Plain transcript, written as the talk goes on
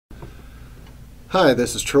Hi,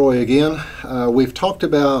 this is Troy again. We've talked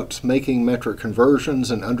about making metric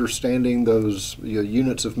conversions and understanding those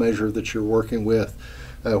units of measure that you're working with,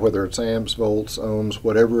 whether it's amps, volts, ohms,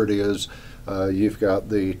 whatever it is. You've got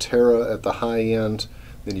the tera at the high end,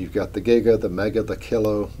 then you've got the giga, the mega, the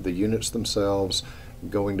kilo, the units themselves.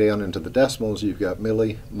 Going down into the decimals, you've got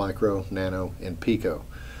milli, micro, nano, and pico.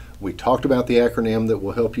 We talked about the acronym that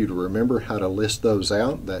will help you to remember how to list those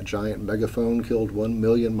out. That giant megaphone killed 1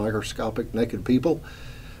 million microscopic naked people.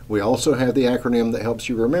 We also have the acronym that helps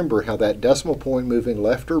you remember how that decimal point moving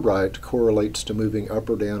left or right correlates to moving up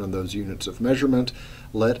or down in those units of measurement.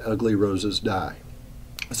 Let ugly roses die.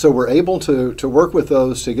 So we're able to work with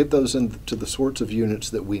those to get those into the sorts of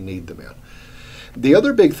units that we need them in. The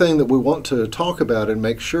other big thing that we want to talk about and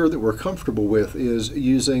make sure that we're comfortable with is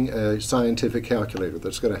using a scientific calculator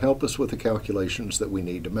that's going to help us with the calculations that we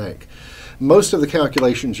need to make. Most of the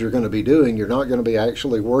calculations you're going to be doing, you're not going to be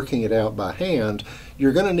actually working it out by hand.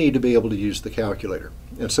 You're going to need to be able to use the calculator.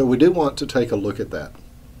 And so we do want to take a look at that.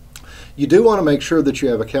 You do want to make sure that you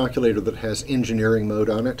have a calculator that has engineering mode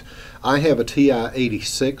on it. I have a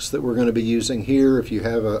TI-86 that we're going to be using here. If you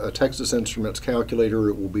have a Texas Instruments calculator,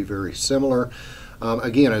 it will be very similar.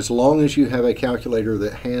 Again, as long as you have a calculator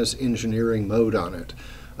that has engineering mode on it,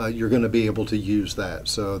 you're going to be able to use that.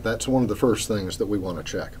 So that's one of the first things that we want to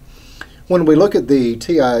check. When we look at the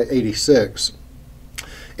TI-86,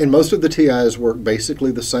 and most of the TIs work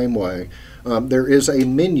basically the same way, there is a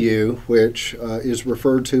menu which is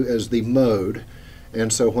referred to as the mode.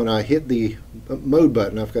 And so when I hit the mode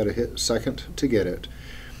button, I've got to hit second to get it.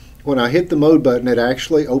 When I hit the mode button, it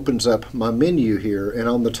actually opens up my menu here, and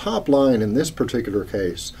on the top line in this particular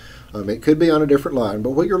case, it could be on a different line,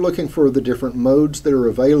 but what you're looking for the different modes that are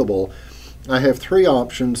available, I have three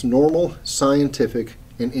options: normal, scientific,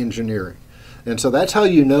 and engineering. And so that's how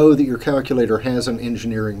you know that your calculator has an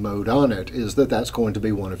engineering mode on it, is that that's going to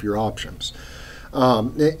be one of your options.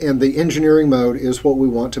 And the engineering mode is what we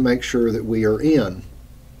want to make sure that we are in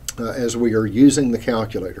as we are using the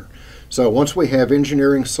calculator. So once we have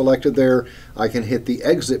engineering selected there, I can hit the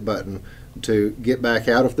exit button to get back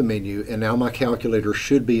out of the menu, and now my calculator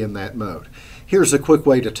should be in that mode. Here's a quick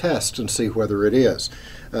way to test and see whether it is.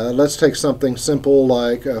 Let's take something simple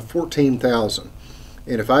like 14,000.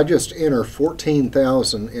 And if I just enter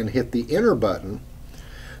 14,000 and hit the enter button,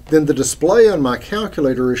 then the display on my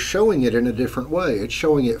calculator is showing it in a different way. It's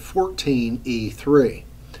showing it 14E3.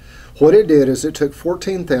 What it did is it took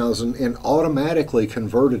 14,000 and automatically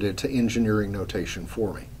converted it to engineering notation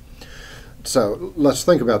for me. So let's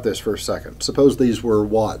think about this for a second. Suppose these were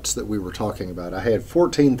watts that we were talking about. I had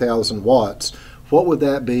 14,000 watts. What would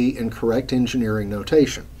that be in correct engineering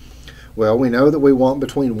notation? Well, we know that we want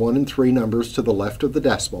between 1 and 3 numbers to the left of the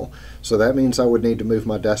decimal, so that means I would need to move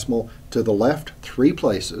my decimal to the left 3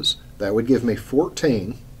 places. That would give me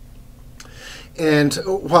 14. And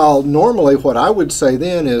while normally what I would say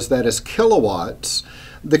then is that is kilowatts,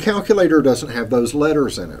 the calculator doesn't have those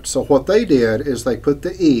letters in it. So what they did is they put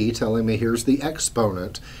the E, telling me here's the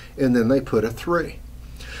exponent, and then they put a 3.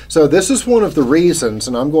 So this is one of the reasons,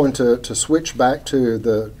 and I'm going to switch back to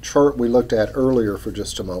the chart we looked at earlier for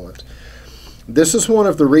just a moment. This is one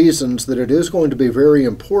of the reasons that it is going to be very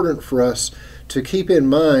important for us to keep in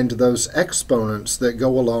mind those exponents that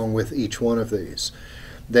go along with each one of these.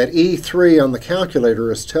 That E3 on the calculator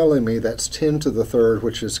is telling me that's 10 to the third,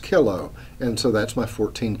 which is kilo, and so that's my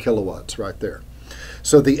 14 kilowatts right there.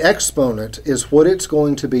 So the exponent is what it's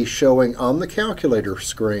going to be showing on the calculator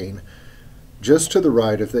screen just to the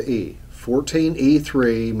right of the E.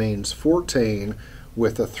 14E3 means 14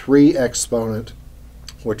 with a 3 exponent,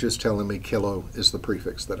 which is telling me kilo is the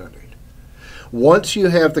prefix that I need. Once you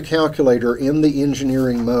have the calculator in the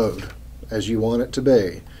engineering mode, as you want it to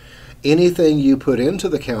be, anything you put into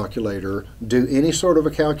the calculator, do any sort of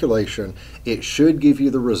a calculation, it should give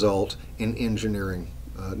you the result in engineering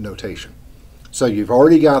notation. So you've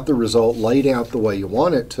already got the result laid out the way you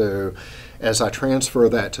want it to. As I transfer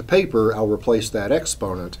that to paper, I'll replace that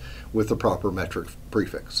exponent with the proper metric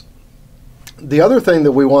prefix. The other thing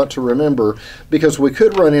that we want to remember, because we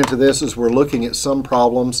could run into this as we're looking at some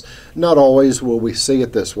problems, not always will we see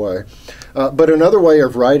it this way, but another way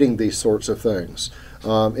of writing these sorts of things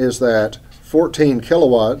is that 14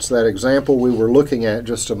 kilowatts, that example we were looking at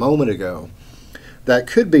just a moment ago, that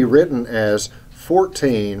could be written as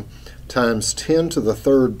 14 times 10 to the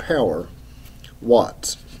third power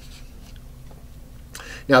watts.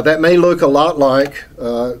 Now that may look a lot like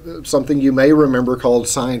something you may remember called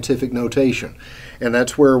scientific notation, and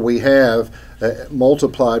that's where we have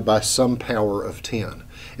multiplied by some power of 10.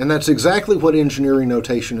 And that's exactly what engineering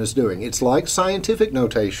notation is doing. It's like scientific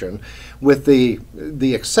notation, with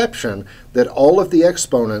the exception that all of the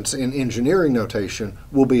exponents in engineering notation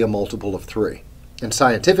will be a multiple of 3. In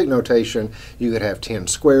scientific notation, you could have 10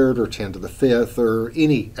 squared or 10 to the 5th or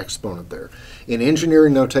any exponent there. In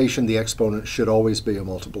engineering notation, the exponent should always be a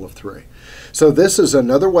multiple of 3. So this is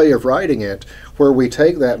another way of writing it where we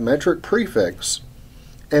take that metric prefix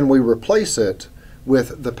and we replace it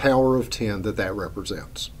with the power of 10 that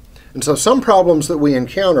represents. And so some problems that we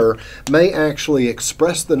encounter may actually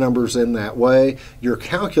express the numbers in that way. Your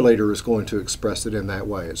calculator is going to express it in that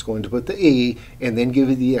way. It's going to put the e and then give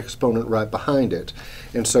you the exponent right behind it.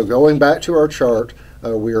 And so going back to our chart,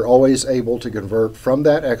 we are always able to convert from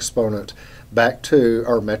that exponent back to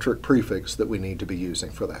our metric prefix that we need to be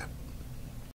using for that.